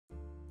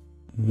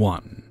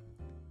1.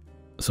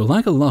 So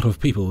like a lot of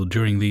people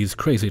during these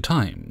crazy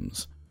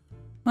times,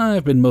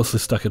 I've been mostly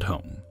stuck at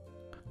home.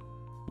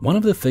 One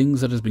of the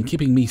things that has been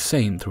keeping me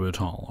sane through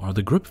it all are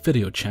the group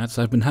video chats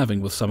I've been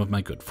having with some of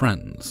my good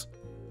friends.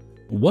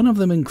 One of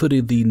them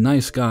included the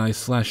nice guy /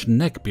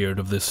 neckbeard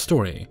of this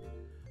story,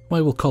 who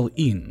I will call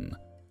Ian,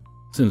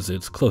 since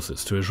it's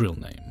closest to his real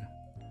name.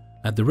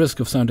 At the risk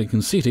of sounding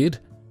conceited,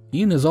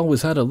 Ian has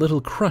always had a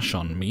little crush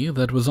on me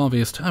that was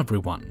obvious to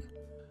everyone,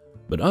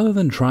 but other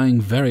than trying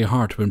very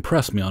hard to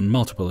impress me on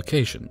multiple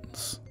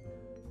occasions,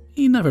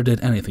 he never did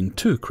anything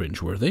too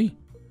cringeworthy,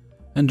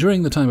 and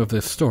during the time of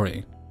this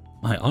story,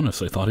 I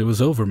honestly thought he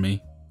was over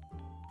me.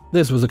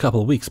 This was a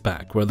couple weeks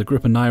back, where the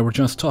group and I were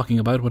just talking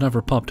about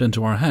whatever popped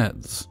into our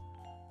heads.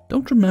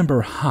 Don't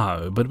remember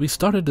how, but we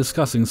started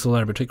discussing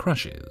celebrity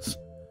crushes.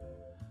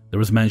 There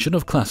was mention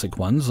of classic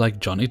ones like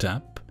Johnny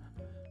Depp,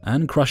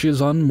 and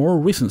crushes on more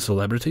recent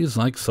celebrities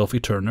like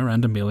Sophie Turner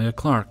and Emilia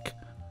Clarke,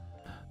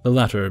 the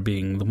latter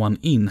being the one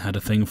Ian had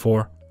a thing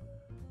for.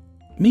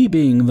 Me,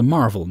 being the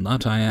Marvel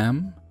nut I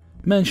am,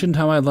 mentioned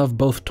how I love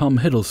both Tom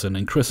Hiddleston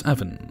and Chris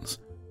Evans,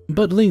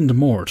 but leaned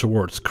more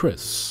towards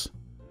Chris.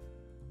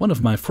 One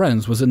of my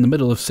friends was in the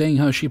middle of saying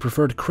how she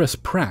preferred Chris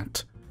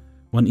Pratt,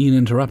 when Ian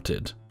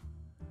interrupted.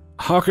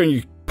 How can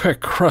you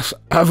pick Chris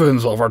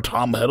Evans over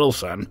Tom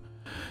Hiddleston?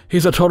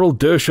 He's a total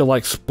douche who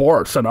likes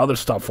sports and other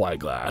stuff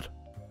like that.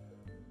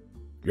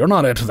 You're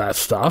not into that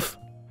stuff.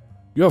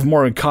 You have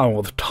more in common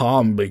with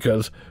Tom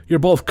because you're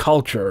both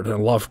cultured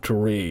and love to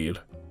read.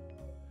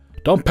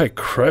 Don't pick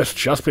Chris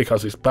just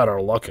because he's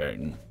better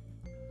looking.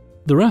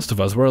 The rest of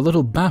us were a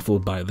little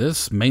baffled by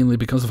this, mainly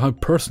because of how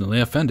personally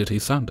offended he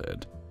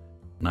sounded.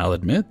 I'll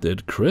admit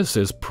that Chris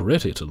is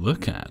pretty to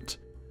look at,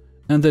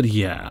 and that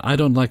yeah, I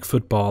don't like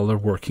football or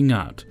working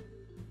out,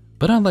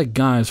 but I like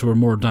guys who are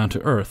more down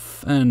to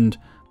earth and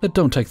that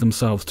don't take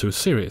themselves too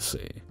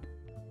seriously.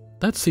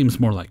 That seems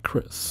more like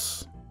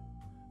Chris.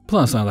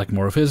 Plus, I like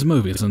more of his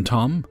movies than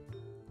Tom.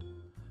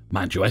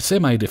 Mind you, I say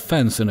my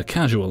defense in a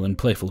casual and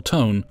playful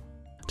tone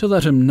to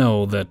let him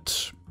know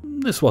that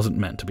this wasn't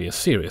meant to be a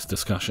serious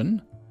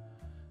discussion.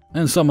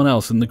 And someone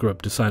else in the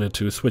group decided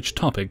to switch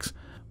topics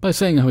by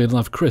saying how he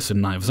loved Chris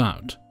in Knives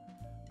Out,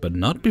 but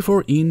not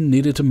before Ian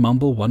needed to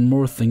mumble one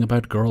more thing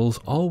about girls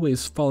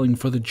always falling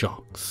for the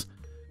jocks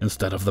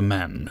instead of the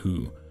men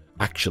who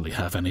actually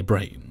have any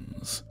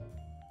brains.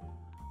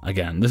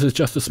 Again, this is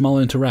just a small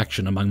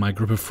interaction among my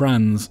group of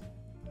friends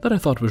that I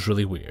thought was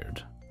really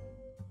weird.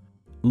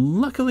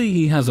 Luckily,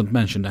 he hasn't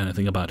mentioned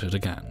anything about it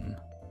again.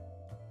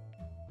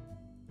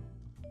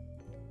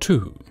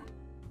 2.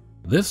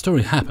 This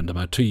story happened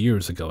about 2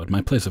 years ago at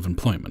my place of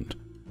employment.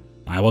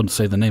 I won't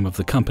say the name of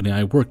the company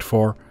I worked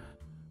for,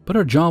 but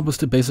our job was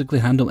to basically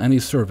handle any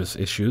service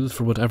issues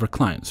for whatever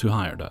clients who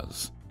hired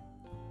us.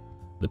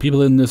 The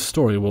people in this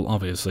story will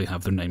obviously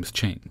have their names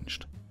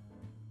changed.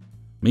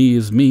 Me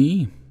is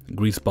me,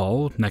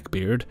 Greaseball,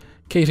 Neckbeard,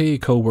 Katie,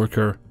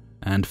 co-worker,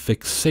 and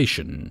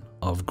Fixation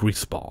of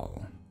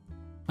Greaseball.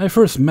 I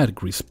first met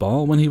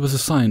Greaseball when he was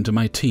assigned to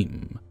my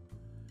team.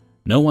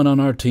 No one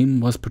on our team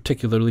was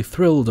particularly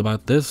thrilled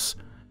about this,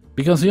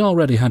 because he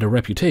already had a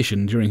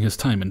reputation during his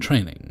time in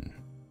training.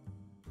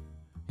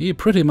 He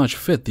pretty much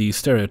fit the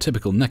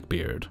stereotypical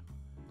neckbeard.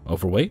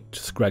 Overweight,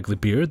 scraggly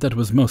beard that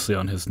was mostly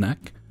on his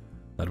neck.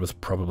 That was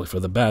probably for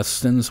the best,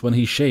 since when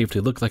he shaved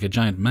he looked like a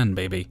giant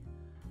man-baby.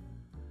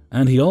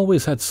 And he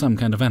always had some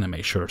kind of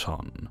anime shirt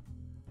on.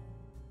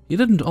 He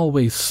didn't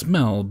always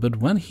smell, but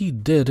when he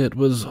did it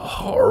was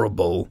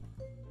horrible.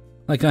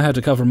 Like I had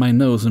to cover my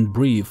nose and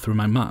breathe through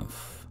my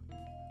mouth.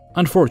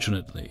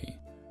 Unfortunately,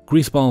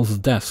 Greaseball's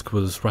desk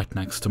was right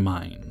next to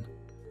mine.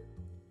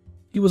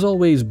 He was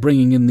always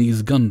bringing in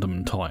these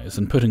Gundam toys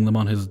and putting them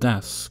on his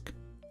desk.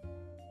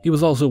 He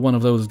was also one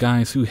of those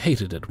guys who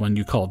hated it when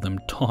you called them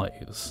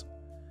toys.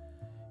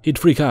 He'd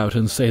freak out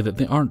and say that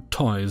they aren't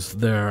toys,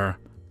 they're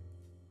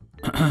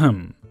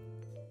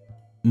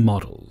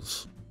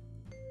models.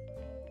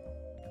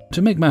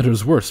 To make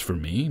matters worse for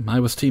me, I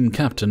was team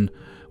captain,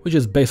 which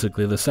is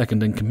basically the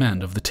second in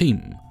command of the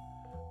team,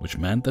 which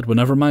meant that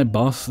whenever my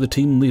boss, the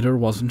team leader,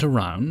 wasn't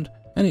around,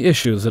 any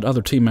issues that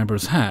other team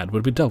members had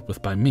would be dealt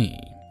with by me.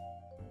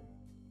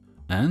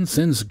 And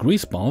since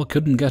Greaseball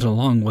couldn't get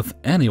along with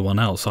anyone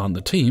else on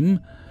the team,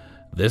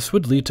 this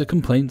would lead to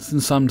complaints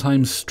and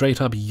sometimes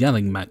straight-up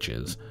yelling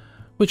matches,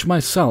 which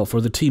myself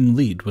or the team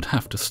lead would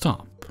have to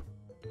stop.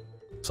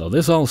 So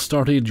this all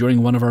started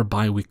during one of our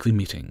bi-weekly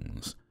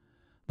meetings.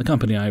 The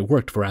company I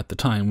worked for at the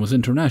time was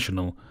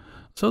international,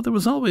 so there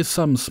was always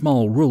some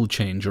small rule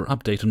change or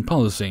update in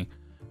policy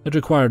that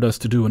required us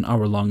to do an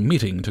hour-long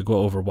meeting to go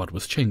over what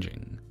was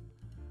changing.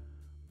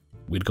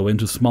 We'd go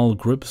into small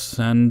groups,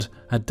 and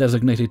at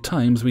designated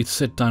times we'd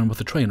sit down with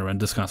the trainer and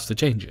discuss the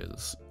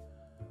changes.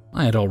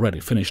 I had already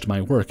finished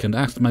my work and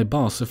asked my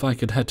boss if I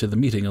could head to the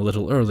meeting a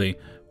little early,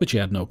 which he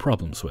had no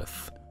problems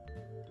with.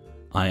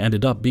 I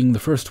ended up being the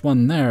first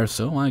one there,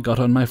 so I got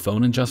on my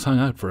phone and just hung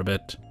out for a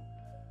bit.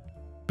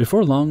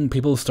 Before long,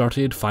 people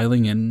started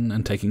filing in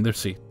and taking their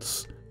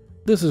seats.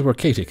 This is where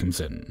Katie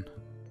comes in.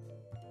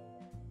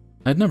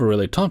 I'd never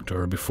really talked to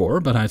her before,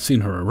 but I'd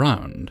seen her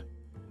around.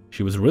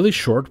 She was really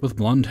short with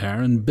blonde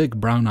hair and big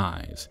brown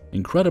eyes,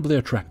 incredibly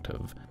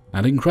attractive,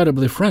 and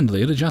incredibly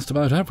friendly to just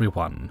about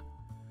everyone.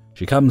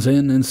 She comes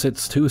in and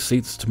sits 2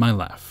 seats to my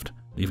left,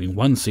 leaving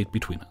 1 seat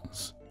between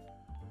us.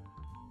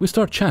 We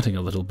start chatting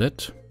a little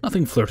bit,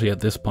 nothing flirty at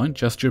this point,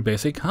 just your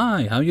basic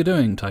 "hi, how you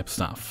doing" type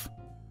stuff.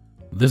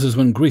 This is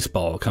when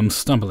Greaseball comes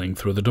stumbling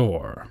through the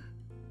door.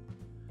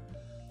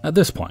 At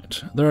this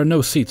point, there are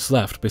no seats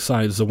left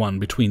besides the one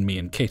between me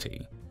and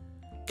Katie.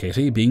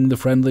 Katie, being the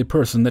friendly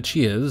person that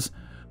she is,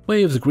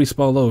 waves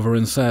Greaseball over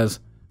and says,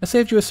 "I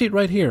saved you a seat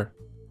right here."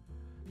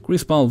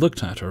 Greaseball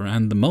looked at her,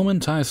 and the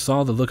moment I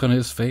saw the look on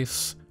his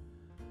face,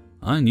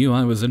 I knew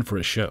I was in for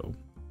a show.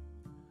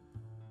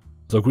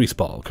 So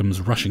Greaseball comes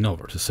rushing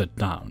over to sit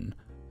down.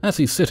 As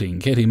he's sitting,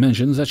 Katie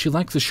mentions that she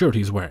likes the shirt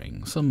he's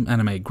wearing, some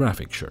anime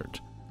graphic shirt.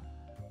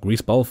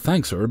 Greaseball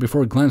thanks her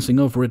before glancing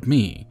over at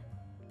me.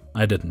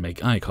 I didn't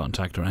make eye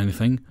contact or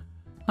anything.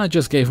 I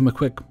just gave him a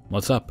quick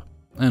 "what's up"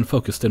 and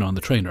focused in on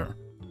the trainer,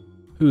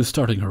 who's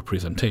starting her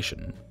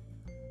presentation.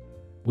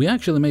 We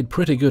actually made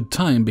pretty good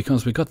time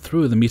because we got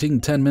through the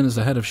meeting 10 minutes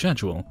ahead of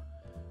schedule,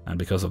 and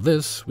because of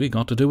this, we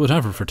got to do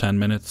whatever for 10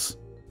 minutes.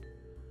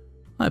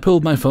 I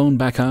pulled my phone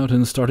back out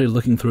and started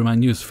looking through my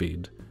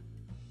newsfeed.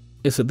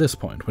 It's at this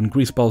point when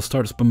Greaseball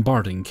starts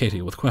bombarding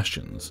Katie with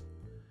questions.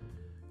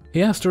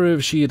 He asked her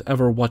if she had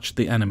ever watched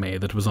the anime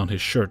that was on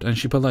his shirt, and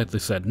she politely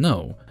said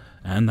no,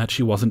 and that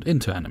she wasn't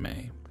into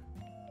anime.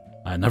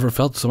 I never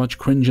felt so much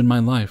cringe in my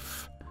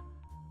life.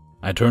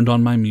 I turned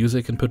on my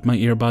music and put my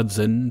earbuds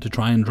in to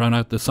try and drown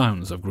out the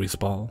sounds of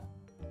Greaseball.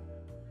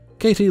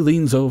 Katie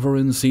leans over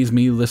and sees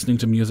me listening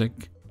to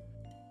music.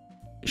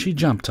 She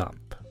jumped up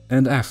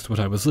and asked what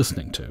I was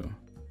listening to.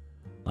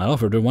 I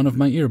offered her one of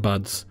my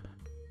earbuds.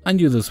 I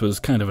knew this was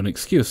kind of an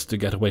excuse to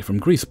get away from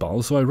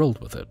Greaseball, so I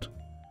rolled with it.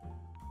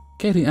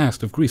 Katie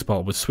asked if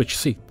Greaseball would switch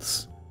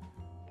seats.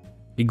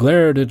 He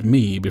glared at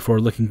me before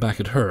looking back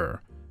at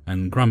her,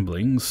 and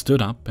grumbling,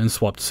 stood up and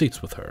swapped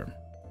seats with her.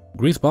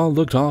 Greaseball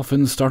looked off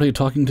and started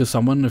talking to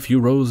someone a few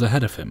rows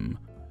ahead of him,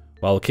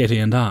 while Katie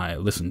and I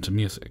listened to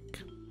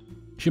music.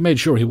 She made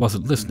sure he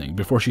wasn't listening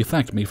before she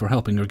thanked me for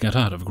helping her get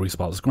out of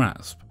Greaseball's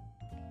grasp.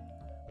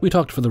 We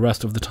talked for the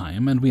rest of the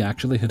time, and we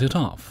actually hit it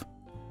off.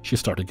 She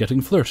started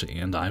getting flirty,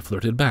 and I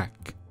flirted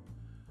back.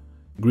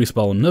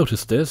 Greaseball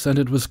noticed this, and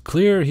it was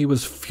clear he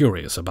was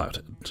furious about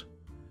it.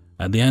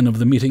 At the end of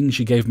the meeting,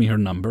 she gave me her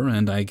number,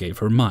 and I gave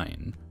her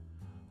mine.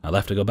 I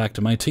left to go back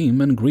to my team,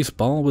 and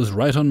Greaseball was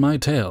right on my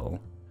tail.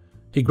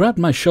 He grabbed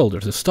my shoulder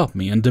to stop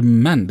me and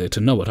demanded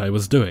to know what I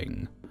was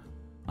doing.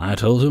 I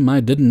told him I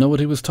didn't know what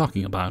he was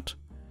talking about.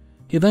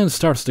 He then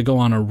starts to go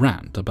on a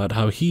rant about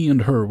how he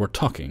and her were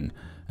talking,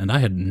 and I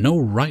had no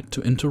right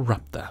to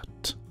interrupt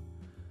that.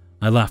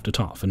 I laughed it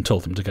off and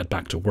told him to get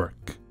back to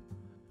work.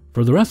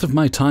 For the rest of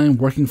my time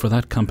working for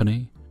that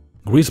company,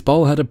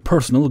 Greaseball had a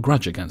personal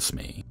grudge against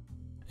me.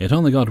 It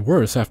only got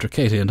worse after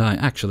Katie and I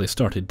actually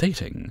started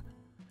dating.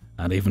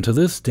 And even to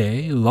this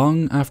day,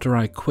 long after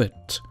I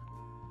quit,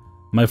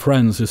 my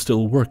friends who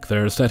still work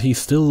there said he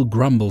still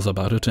grumbles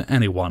about it to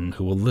anyone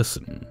who will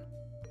listen.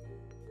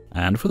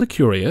 And for the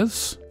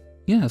curious,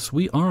 yes,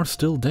 we are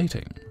still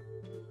dating.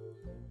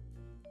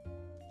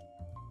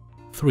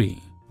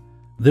 3.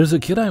 There's a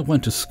kid I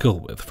went to school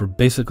with for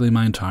basically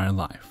my entire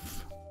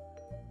life.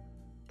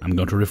 I'm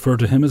going to refer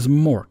to him as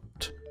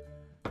Mort,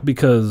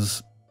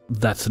 because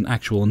that's an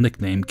actual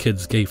nickname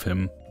kids gave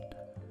him.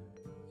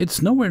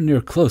 It's nowhere near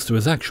close to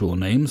his actual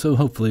name, so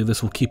hopefully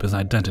this will keep his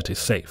identity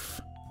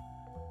safe.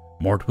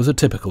 Mort was a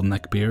typical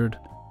neckbeard,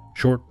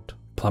 short,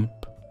 plump,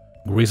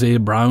 greasy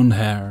brown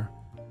hair,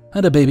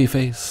 and a baby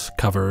face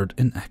covered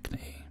in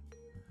acne.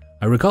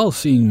 I recall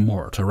seeing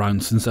Mort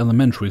around since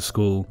elementary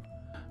school,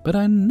 but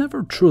I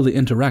never truly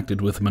interacted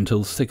with him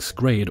until 6th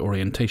grade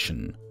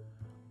orientation.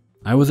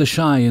 I was a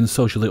shy and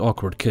socially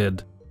awkward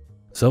kid,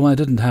 so I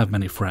didn't have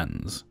many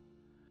friends.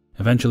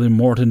 Eventually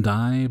Mort and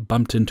I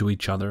bumped into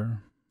each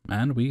other,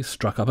 and we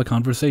struck up a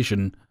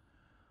conversation.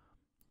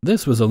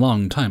 This was a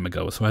long time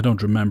ago, so I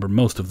don't remember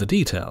most of the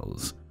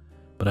details,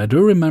 but I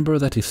do remember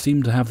that he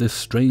seemed to have this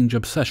strange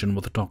obsession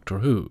with Doctor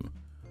Who.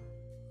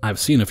 I've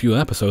seen a few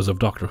episodes of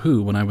Doctor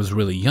Who when I was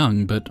really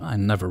young, but I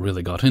never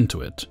really got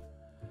into it.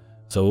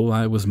 So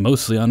I was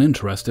mostly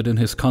uninterested in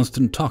his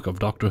constant talk of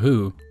Doctor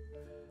Who.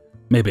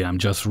 Maybe I'm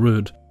just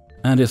rude,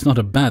 and it's not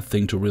a bad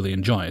thing to really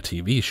enjoy a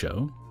TV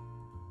show.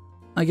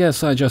 I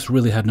guess I just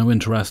really had no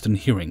interest in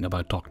hearing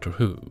about Doctor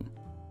Who.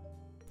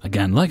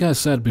 Again, like I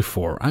said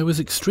before, I was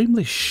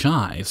extremely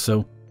shy,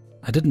 so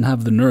I didn't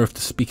have the nerve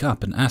to speak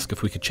up and ask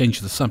if we could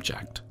change the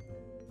subject.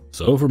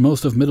 So for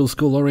most of middle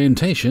school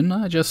orientation,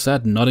 I just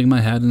sat nodding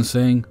my head and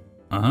saying,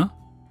 "Uh-huh,"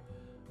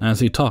 as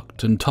he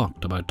talked and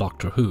talked about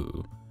Doctor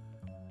Who.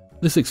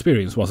 This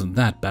experience wasn't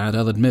that bad,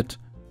 I'll admit,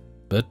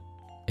 but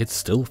it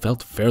still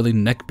felt fairly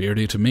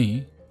neckbeardy to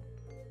me.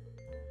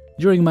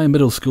 During my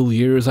middle school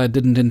years, I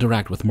didn't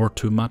interact with Mort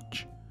too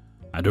much.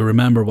 I do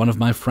remember one of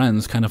my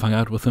friends kind of hung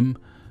out with him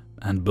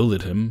and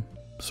bullied him,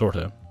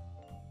 sorta.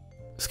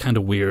 It's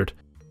kinda weird.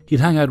 He'd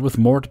hang out with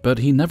Mort, but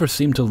he never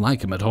seemed to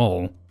like him at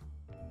all.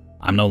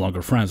 I'm no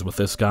longer friends with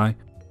this guy.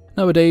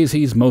 Nowadays,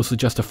 he's mostly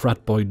just a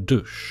frat boy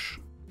douche.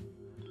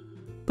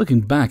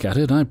 Looking back at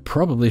it, I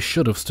probably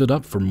should have stood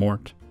up for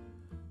Mort.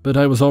 But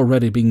I was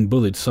already being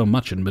bullied so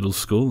much in middle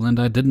school, and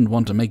I didn't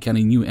want to make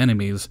any new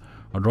enemies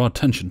or draw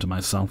attention to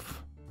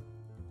myself.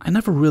 I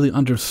never really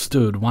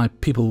understood why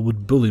people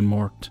would bully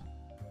Mort.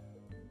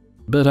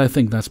 But I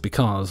think that's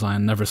because I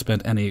never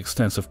spent any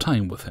extensive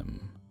time with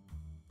him.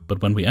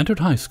 But when we entered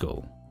high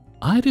school,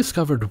 I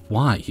discovered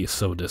why he's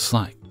so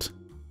disliked.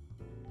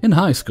 In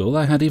high school,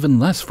 I had even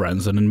less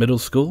friends than in middle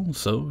school,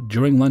 so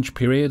during lunch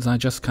periods I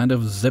just kind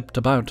of zipped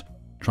about,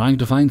 trying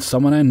to find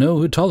someone I know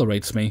who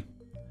tolerates me.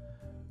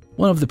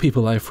 One of the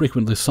people I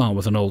frequently saw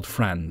was an old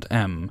friend,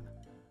 M.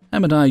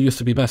 M and I used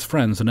to be best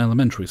friends in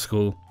elementary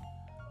school,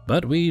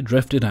 but we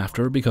drifted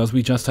after because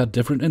we just had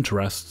different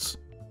interests.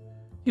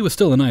 He was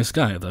still a nice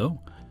guy, though,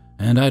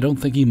 and I don't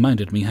think he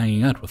minded me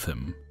hanging out with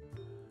him.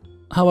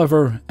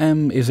 However,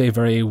 M is a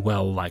very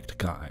well-liked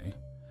guy.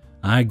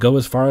 I'd go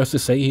as far as to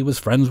say he was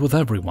friends with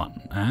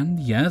everyone, and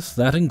yes,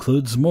 that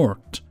includes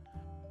Mort.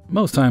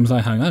 Most times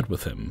I hung out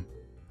with him.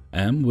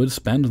 M would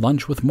spend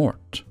lunch with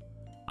Mort.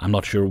 I'm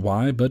not sure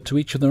why, but to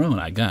each their own,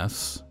 I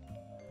guess.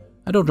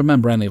 I don't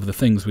remember any of the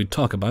things we'd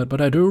talk about,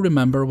 but I do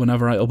remember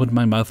whenever I opened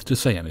my mouth to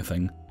say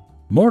anything,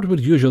 Mort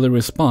would usually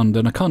respond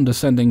in a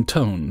condescending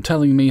tone,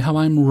 telling me how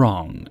I'm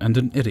wrong and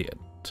an idiot.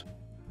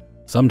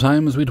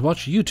 Sometimes we'd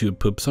watch YouTube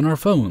poops on our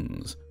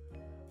phones.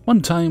 One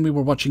time we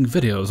were watching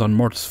videos on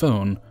Mort's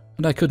phone,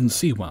 and I couldn't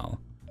see well,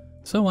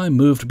 so I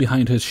moved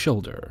behind his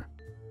shoulder.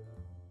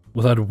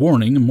 Without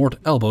warning, Mort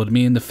elbowed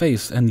me in the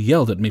face and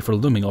yelled at me for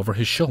looming over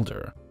his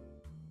shoulder,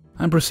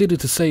 and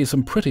proceeded to say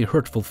some pretty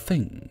hurtful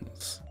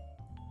things.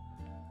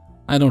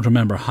 I don't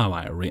remember how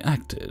I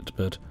reacted,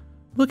 but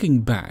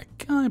looking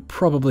back, I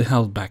probably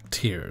held back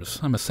tears.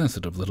 I'm a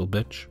sensitive little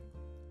bitch.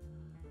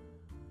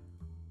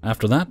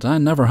 After that, I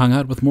never hung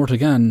out with Mort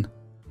again.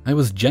 I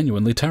was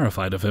genuinely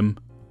terrified of him.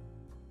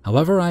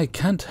 However, I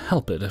can't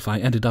help it if I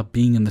ended up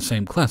being in the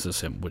same class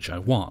as him, which I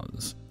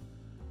was.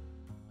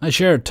 I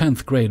shared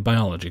 10th grade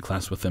biology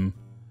class with him.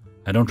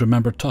 I don't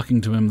remember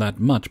talking to him that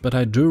much, but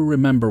I do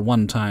remember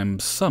one time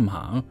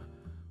somehow,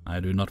 I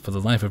do not for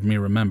the life of me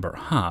remember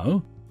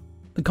how,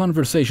 the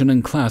conversation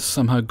in class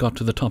somehow got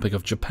to the topic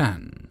of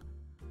Japan.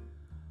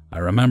 I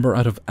remember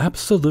out of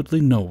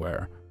absolutely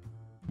nowhere,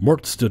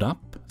 Mort stood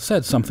up,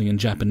 said something in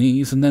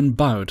Japanese, and then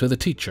bowed to the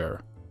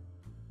teacher.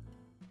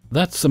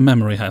 That's a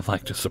memory I'd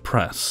like to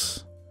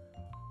suppress.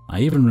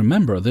 I even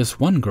remember this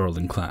one girl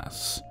in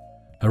class.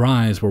 Her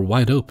eyes were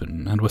wide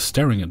open and was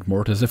staring at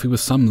Mort as if he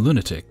was some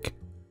lunatic,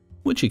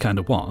 which he kind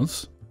of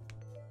was.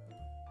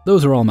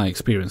 Those are all my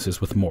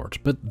experiences with Mort,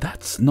 but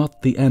that's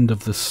not the end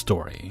of the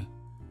story.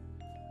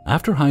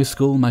 After high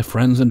school, my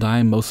friends and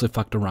I mostly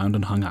fucked around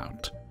and hung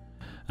out,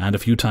 and a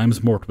few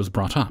times Mort was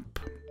brought up.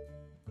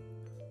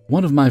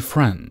 One of my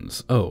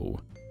friends, O,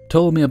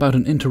 told me about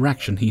an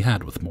interaction he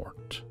had with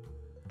Mort.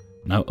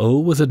 Now, O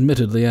was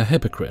admittedly a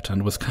hypocrite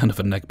and was kind of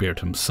a neckbeard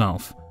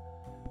himself,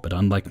 but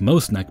unlike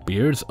most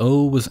neckbeards,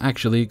 O was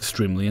actually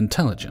extremely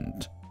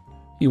intelligent.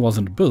 He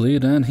wasn't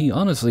bullied, and he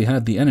honestly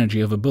had the energy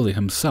of a bully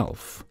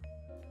himself.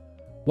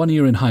 One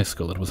year in high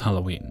school it was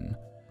Halloween,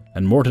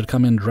 and Mort had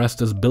come in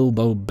dressed as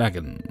Bilbo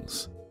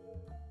Baggins,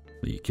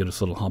 the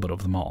cutest little hobbit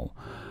of them all.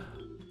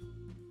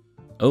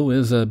 O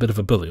is a bit of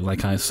a bully,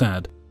 like I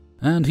said,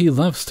 and he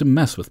loves to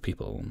mess with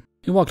people.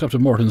 He walked up to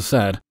Mort and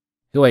said,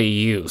 "Who are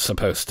you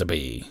supposed to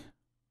be?"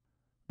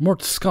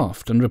 Mort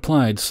scoffed and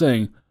replied,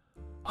 saying,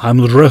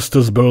 "I'm dressed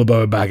as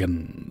Bilbo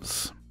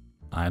Baggins."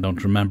 I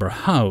don't remember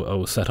how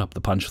O set up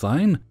the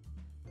punchline,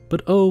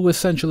 but O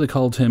essentially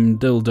called him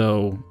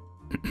Dildo.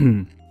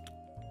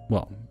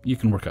 Well, you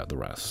can work out the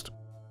rest.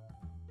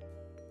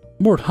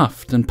 Mort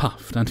huffed and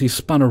puffed, and he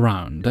spun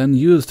around and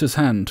used his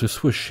hand to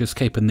swoosh his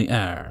cape in the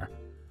air.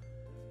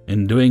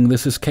 In doing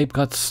this, his cape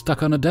got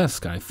stuck on a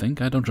desk, I think.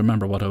 I don't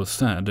remember what O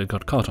said. It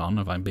got caught on,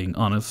 if I'm being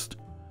honest.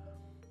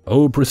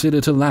 O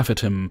proceeded to laugh at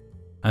him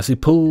as he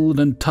pulled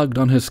and tugged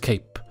on his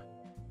cape.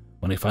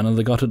 When he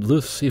finally got it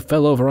loose, he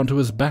fell over onto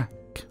his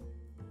back.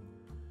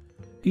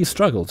 He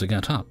struggled to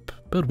get up,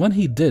 but when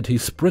he did, he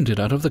sprinted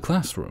out of the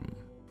classroom.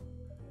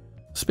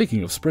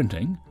 Speaking of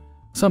sprinting,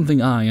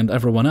 something I and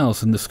everyone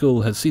else in the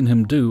school had seen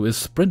him do is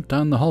sprint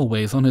down the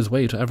hallways on his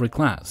way to every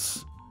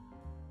class.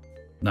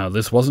 Now,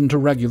 this wasn't a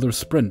regular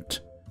sprint.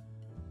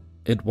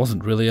 It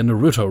wasn't really a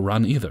Naruto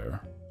run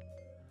either.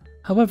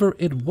 However,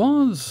 it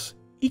was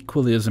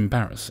equally as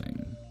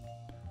embarrassing.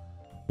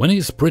 When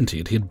he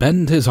sprinted, he'd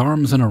bend his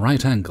arms in a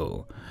right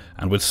angle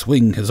and would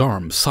swing his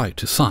arms side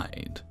to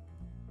side.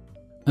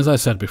 As I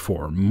said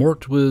before,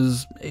 Mort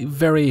was a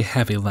very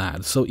heavy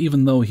lad, so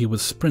even though he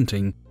was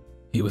sprinting,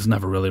 he was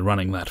never really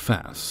running that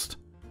fast.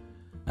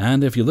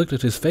 And if you looked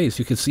at his face,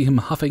 you could see him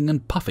huffing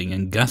and puffing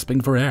and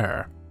gasping for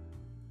air.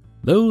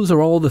 Those are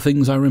all the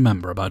things I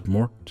remember about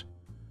Mort.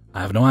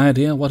 I have no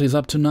idea what he's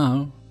up to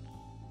now.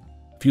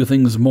 Few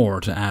things more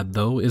to add,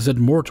 though, is that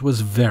Mort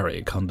was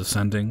very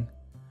condescending.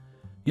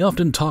 He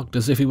often talked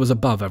as if he was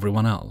above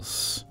everyone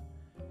else.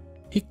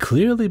 He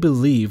clearly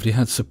believed he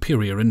had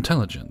superior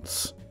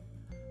intelligence.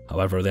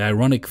 However, the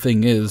ironic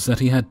thing is that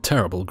he had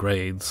terrible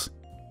grades.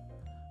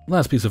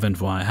 Last piece of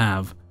info I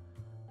have.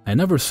 I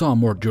never saw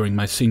Mort during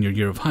my senior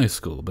year of high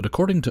school, but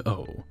according to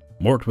O,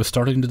 Mort was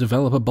starting to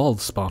develop a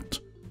bald spot,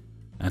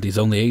 and he's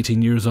only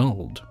 18 years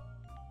old.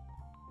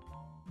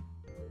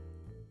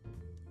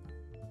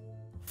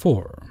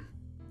 4.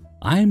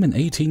 I'm an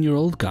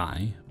 18-year-old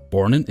guy,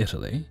 born in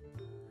Italy,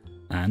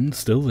 and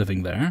still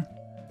living there,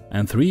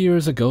 and 3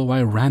 years ago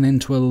I ran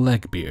into a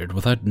legbeard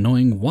without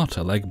knowing what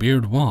a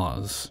legbeard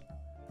was.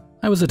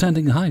 I was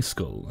attending high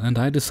school, and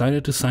I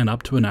decided to sign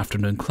up to an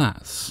afternoon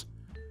class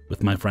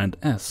with my friend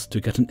S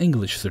to get an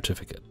English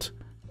certificate.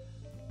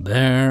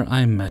 There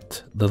I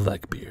met the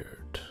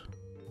legbeard.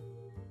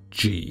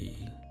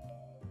 G.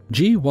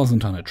 G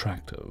wasn't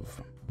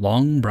unattractive.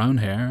 Long brown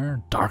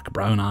hair, dark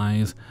brown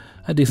eyes,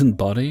 a decent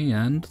body,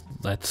 and,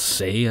 let's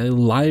say, a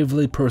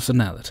lively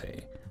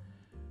personality.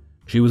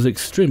 She was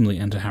extremely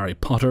into Harry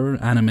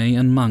Potter, anime,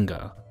 and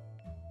manga.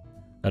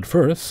 At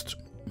first,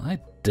 I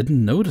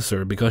didn't notice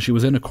her because she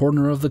was in a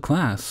corner of the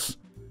class,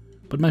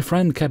 but my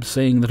friend kept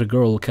saying that a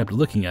girl kept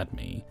looking at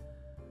me,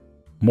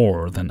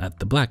 more than at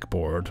the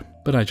blackboard,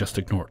 but I just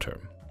ignored her,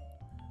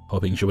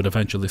 hoping she would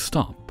eventually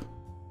stop.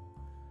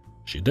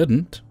 She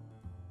didn't.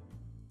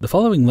 The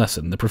following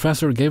lesson, the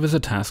professor gave us a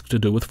task to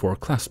do with 4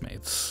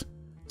 classmates,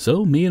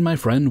 so me and my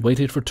friend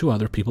waited for 2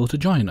 other people to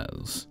join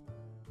us.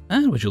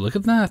 And would you look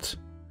at that?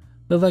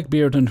 The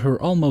legbeard and her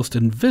almost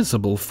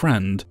invisible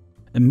friend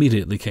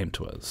immediately came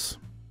to us.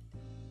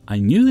 I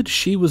knew that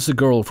she was the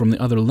girl from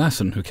the other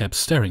lesson who kept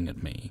staring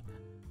at me,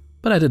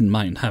 but I didn't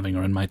mind having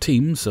her in my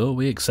team, so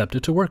we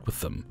accepted to work with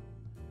them.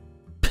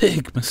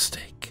 Big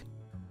mistake.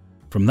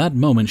 From that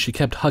moment she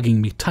kept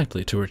hugging me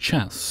tightly to her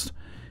chest,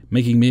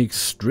 making me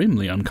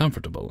extremely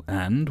uncomfortable,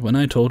 and when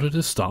I told her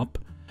to stop,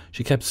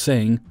 she kept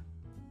saying,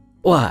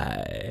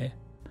 "Why?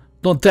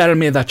 Don't tell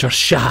me that you're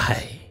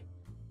shy."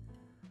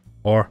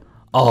 Or,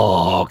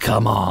 "Oh,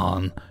 come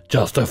on,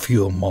 just a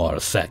few more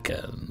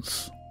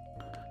seconds."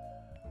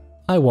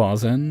 I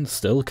was, and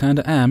still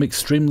kinda am,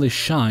 extremely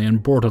shy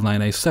and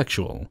borderline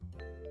asexual.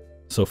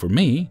 So for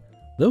me,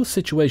 those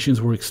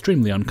situations were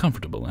extremely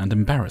uncomfortable and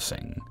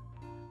embarrassing.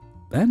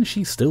 And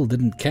she still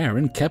didn't care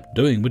and kept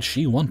doing what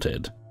she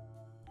wanted.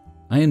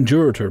 I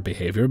endured her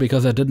behavior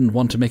because I didn't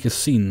want to make a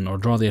scene or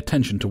draw the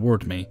attention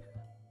toward me.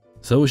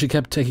 So she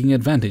kept taking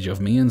advantage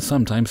of me and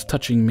sometimes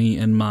touching me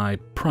in my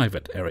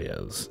private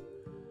areas.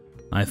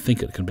 I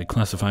think it can be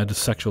classified as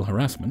sexual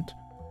harassment.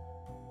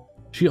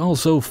 She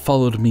also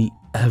followed me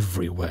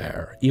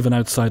everywhere, even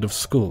outside of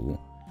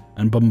school,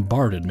 and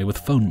bombarded me with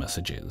phone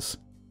messages.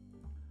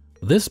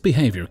 This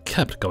behavior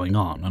kept going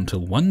on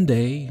until one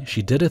day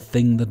she did a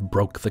thing that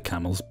broke the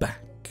camel's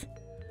back.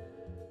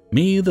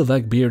 Me, the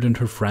legbeard, and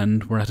her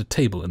friend were at a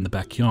table in the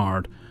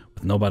backyard,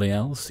 with nobody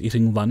else,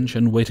 eating lunch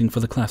and waiting for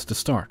the class to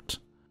start.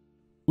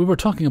 We were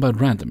talking about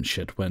random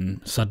shit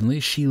when suddenly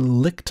she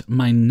licked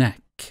my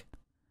neck.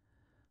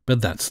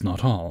 But that's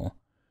not all.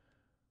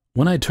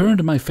 When I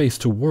turned my face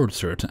towards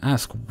her to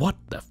ask what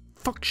the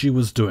fuck she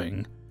was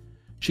doing,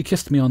 she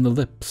kissed me on the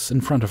lips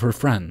in front of her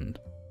friend.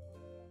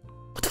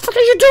 "What the fuck are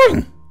you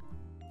doing?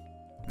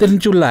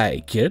 Didn't you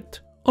like it?"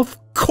 "Of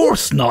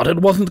course not,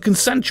 it wasn't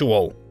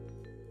consensual."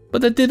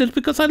 "But I did it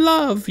because I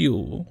love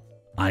you."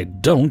 "I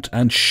don't,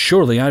 and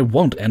surely I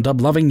won't end up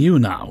loving you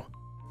now."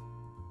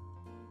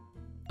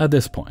 At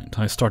this point,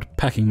 I start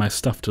packing my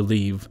stuff to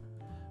leave,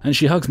 and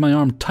she hugs my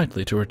arm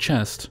tightly to her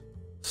chest.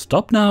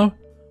 "Stop now.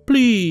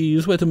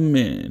 Please, wait a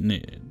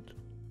minute."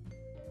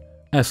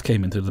 S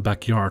came into the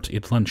backyard to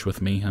eat lunch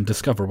with me and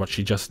discover what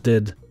she just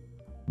did.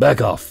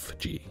 "Back off,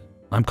 G.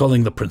 I'm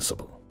calling the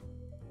principal."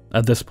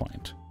 At this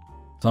point,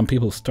 some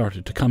people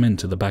started to come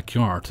into the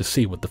backyard to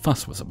see what the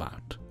fuss was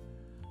about.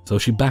 So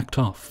she backed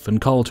off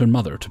and called her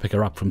mother to pick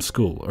her up from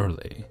school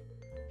early.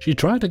 She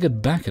tried to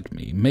get back at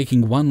me,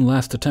 making one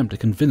last attempt to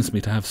convince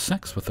me to have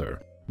sex with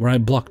her, where I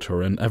blocked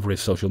her in every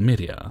social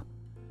media.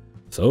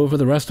 So for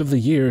the rest of the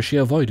year she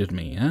avoided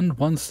me, and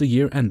once the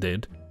year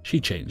ended,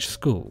 she changed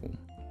school.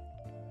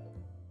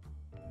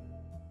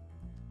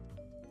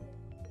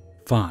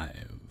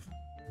 5.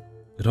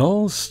 It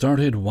all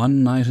started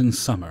one night in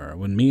summer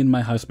when me and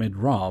my housemate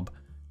Rob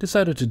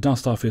decided to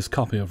dust off his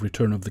copy of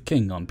Return of the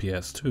King on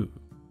PS2.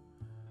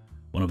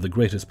 One of the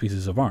greatest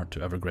pieces of art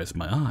to ever grace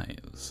my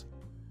eyes.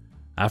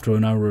 After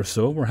an hour or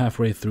so, we're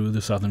halfway through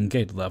the southern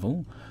gate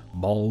level,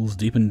 balls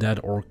deep in dead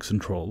orcs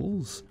and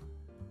trolls.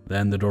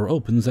 Then the door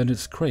opens and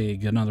it's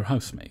Craig, another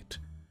housemate.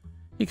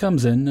 He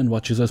comes in and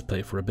watches us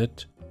play for a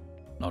bit,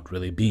 not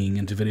really being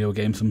into video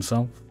games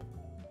himself.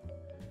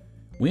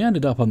 We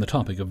ended up on the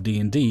topic of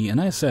D&D, and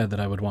I said that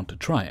I would want to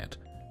try it,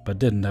 but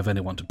didn't have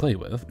anyone to play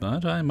with,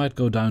 but I might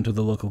go down to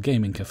the local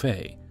gaming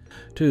cafe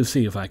to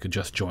see if I could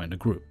just join a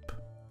group.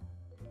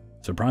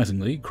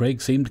 Surprisingly,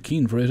 Craig seemed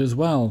keen for it as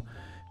well,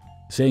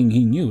 saying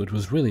he knew it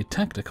was really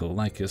tactical,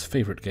 like his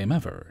favorite game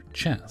ever,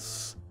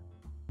 chess.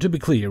 To be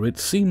clear, it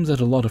seems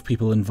that a lot of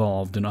people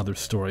involved in other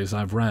stories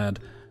I've read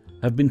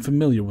have been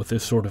familiar with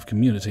this sort of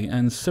community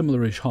and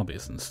similar-ish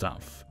hobbies and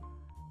stuff.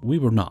 We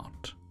were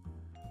not.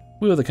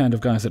 We were the kind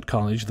of guys at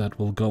college that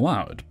will go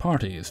out,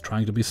 parties,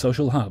 trying to be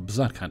social hubs,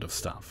 that kind of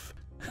stuff.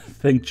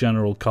 Think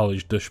general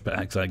college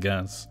douchebags, I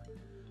guess.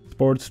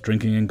 Sports,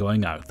 drinking, and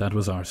going out, that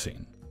was our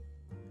scene.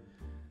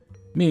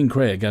 Me and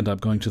Craig ended up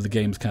going to the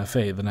games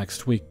cafe the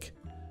next week,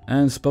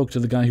 and spoke to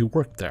the guy who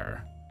worked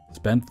there.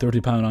 Spent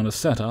 £30 on a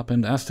setup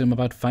and asked him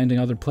about finding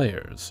other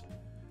players.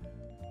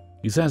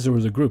 He says there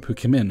was a group who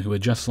came in who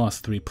had just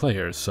lost 3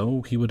 players,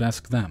 so he would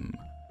ask them,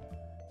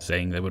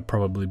 saying they would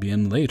probably be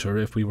in later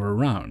if we were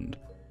around.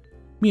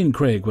 Me and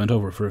Craig went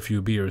over for a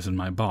few beers in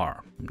my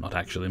bar, not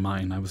actually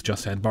mine, I was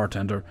just head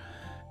bartender,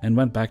 and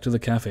went back to the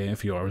cafe a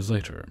few hours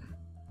later.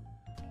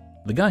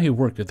 The guy who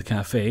worked at the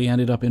cafe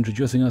ended up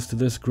introducing us to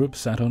this group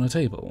sat on a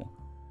table.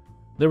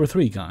 There were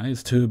 3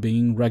 guys, 2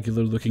 being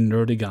regular-looking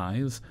nerdy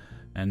guys,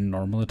 and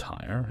normal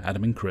attire,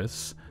 Adam and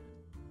Chris.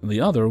 The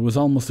other was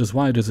almost as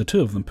wide as the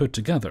 2 of them put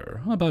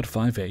together, about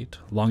 5'8",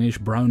 longish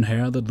brown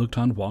hair that looked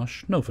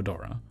unwashed, no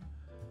fedora.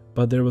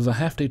 But there was a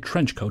hefty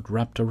trench coat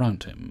wrapped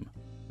around him.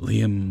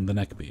 Liam the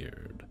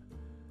Neckbeard.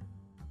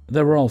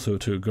 There were also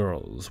 2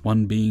 girls,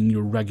 one being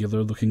your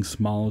regular-looking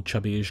small,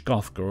 chubby-ish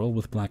goth girl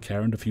with black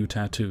hair and a few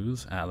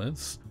tattoos,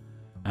 Alice,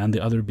 and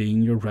the other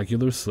being your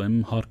regular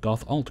slim, hot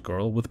goth alt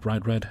girl with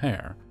bright red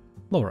hair,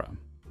 Laura.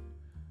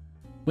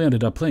 We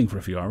ended up playing for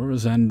a few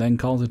hours and then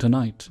called it a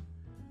night.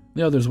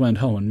 The others went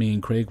home and me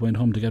and Craig went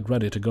home to get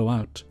ready to go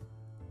out.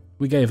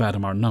 We gave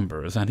Adam our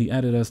numbers and he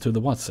added us to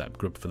the WhatsApp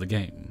group for the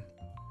game.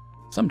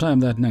 Sometime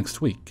that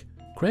next week,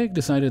 Craig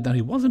decided that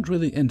he wasn't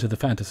really into the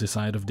fantasy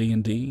side of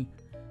D&D,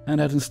 and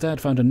had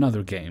instead found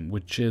another game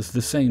which is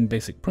the same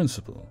basic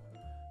principle,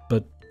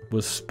 but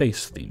was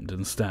space-themed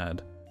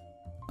instead.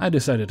 I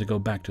decided to go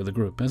back to the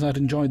group as I'd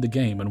enjoyed the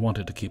game and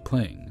wanted to keep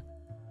playing.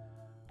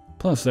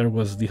 Plus there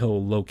was the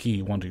whole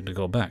low-key wanting to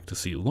go back to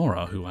see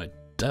Laura, who I'd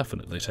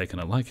definitely taken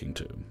a liking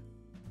to.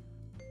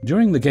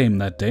 During the game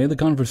that day, the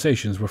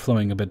conversations were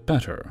flowing a bit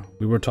better.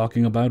 We were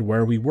talking about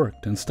where we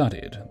worked and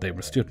studied, they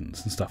were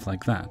students and stuff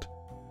like that.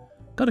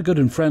 Got a good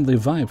and friendly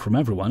vibe from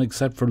everyone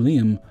except for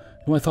Liam,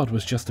 who I thought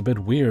was just a bit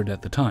weird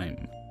at the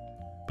time.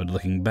 But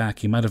looking back,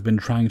 he might have been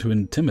trying to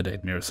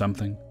intimidate me or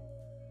something.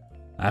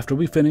 After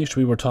we finished,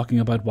 we were talking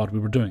about what we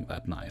were doing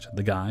that night.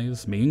 The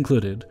guys, me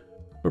included,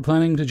 were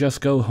planning to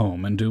just go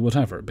home and do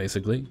whatever,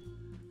 basically.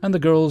 And the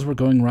girls were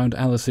going around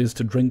Alice's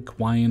to drink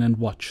wine and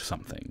watch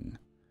something.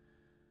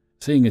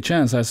 Seeing a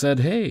chance, I said,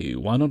 hey,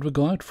 why don't we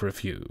go out for a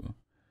few?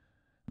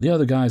 The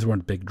other guys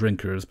weren't big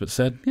drinkers, but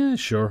said, yeah,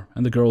 sure,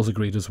 and the girls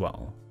agreed as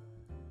well.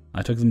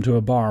 I took them to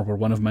a bar where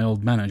one of my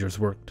old managers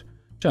worked,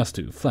 just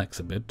to flex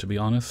a bit, to be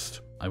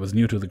honest. I was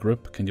new to the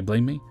group, can you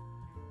blame me?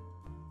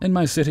 In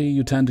my city,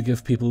 you tend to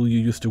give people you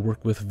used to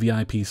work with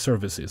VIP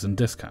services and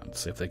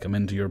discounts if they come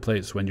into your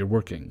place when you're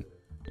working.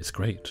 It's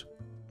great.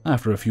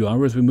 After a few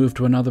hours, we moved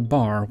to another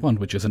bar, one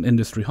which is an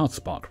industry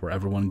hotspot where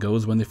everyone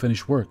goes when they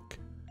finish work.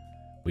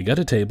 We get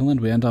a table and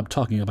we end up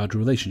talking about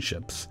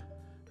relationships,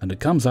 and it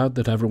comes out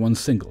that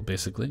everyone's single,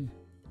 basically.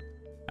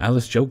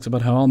 Alice jokes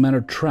about how all men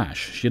are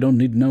trash, she don't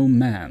need no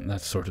man,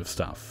 that sort of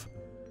stuff.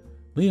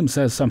 Liam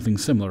says something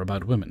similar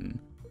about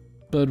women,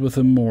 but with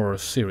a more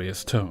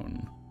serious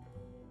tone.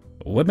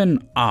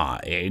 Women our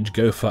age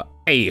go for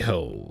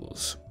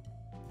a-holes.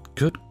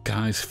 Good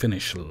guys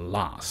finish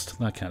last,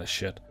 that kind of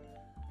shit.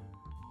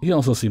 He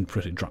also seemed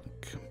pretty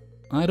drunk.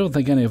 I don't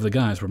think any of the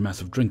guys were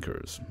massive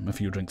drinkers. A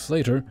few drinks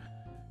later,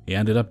 he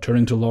ended up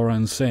turning to Laura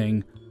and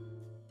saying,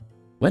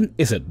 when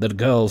is it that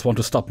girls want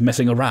to stop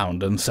messing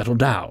around and settle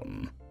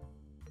down?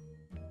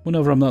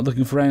 Whenever I'm not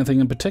looking for anything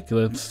in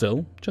particular,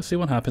 still, just see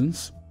what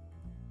happens.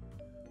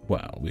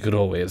 Well, we could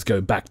always go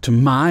back to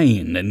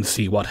mine and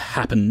see what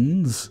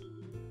happens.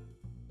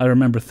 I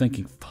remember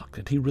thinking, fuck,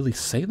 did he really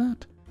say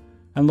that?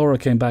 And Laura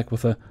came back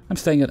with a, I'm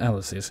staying at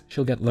Alice's,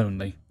 she'll get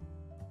lonely.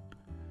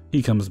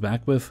 He comes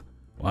back with,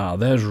 well,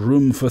 there's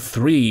room for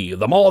 3,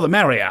 the more the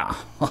merrier,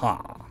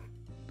 haha.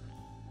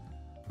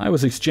 I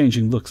was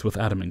exchanging looks with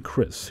Adam and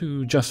Chris,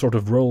 who just sort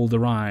of rolled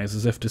their eyes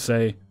as if to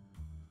say,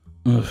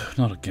 ugh,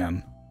 not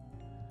again.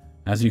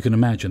 As you can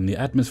imagine, the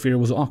atmosphere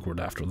was awkward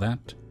after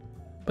that,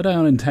 but I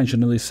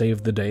unintentionally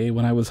saved the day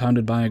when I was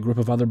hounded by a group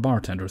of other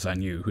bartenders I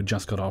knew who'd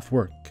just got off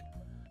work.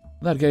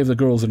 That gave the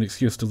girls an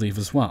excuse to leave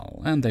as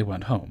well, and they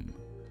went home.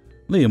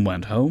 Liam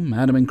went home,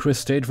 Adam and Chris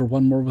stayed for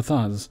one more with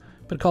us,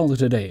 but called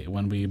it a day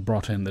when we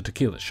brought in the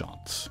tequila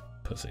shots.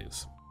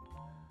 Pussies.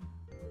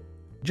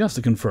 Just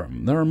to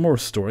confirm, there are more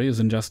stories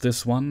than just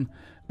this one.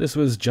 This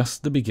was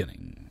just the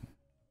beginning.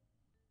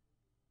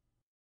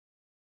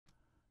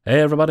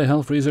 Hey everybody,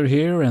 Hellfreezer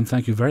here, and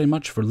thank you very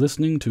much for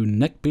listening to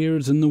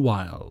Neckbeards in the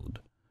Wild,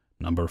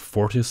 number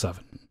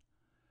 47.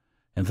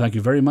 And thank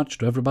you very much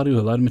to everybody who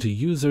allowed me to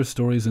use their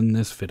stories in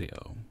this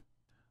video.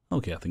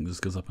 Okay, I think this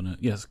goes up on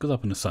it goes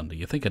up on a Sunday.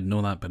 You think I'd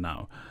know that by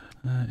now.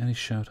 Any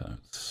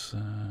shoutouts?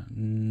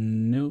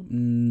 Nope,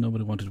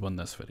 nobody wanted one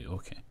this video.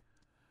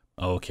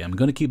 Okay, I'm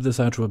going to keep this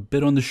outro a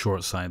bit on the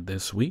short side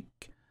this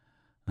week.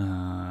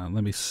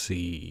 Let me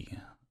see.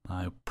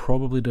 I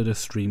probably did a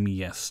stream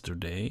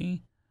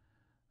yesterday.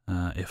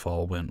 If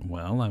all went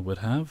well, I would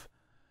have.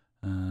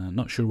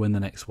 Not sure when the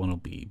next one will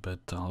be, but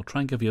I'll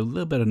try and give you a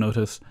little bit of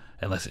notice,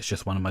 unless it's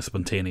just one of my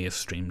spontaneous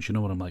streams. You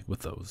know what I'm like with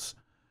those.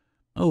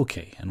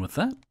 Okay, and with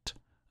that,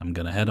 I'm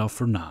going to head off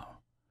for now.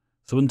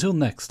 So until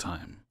next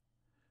time,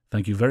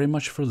 thank you very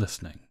much for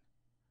listening,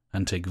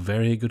 and take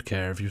very good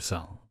care of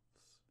yourself.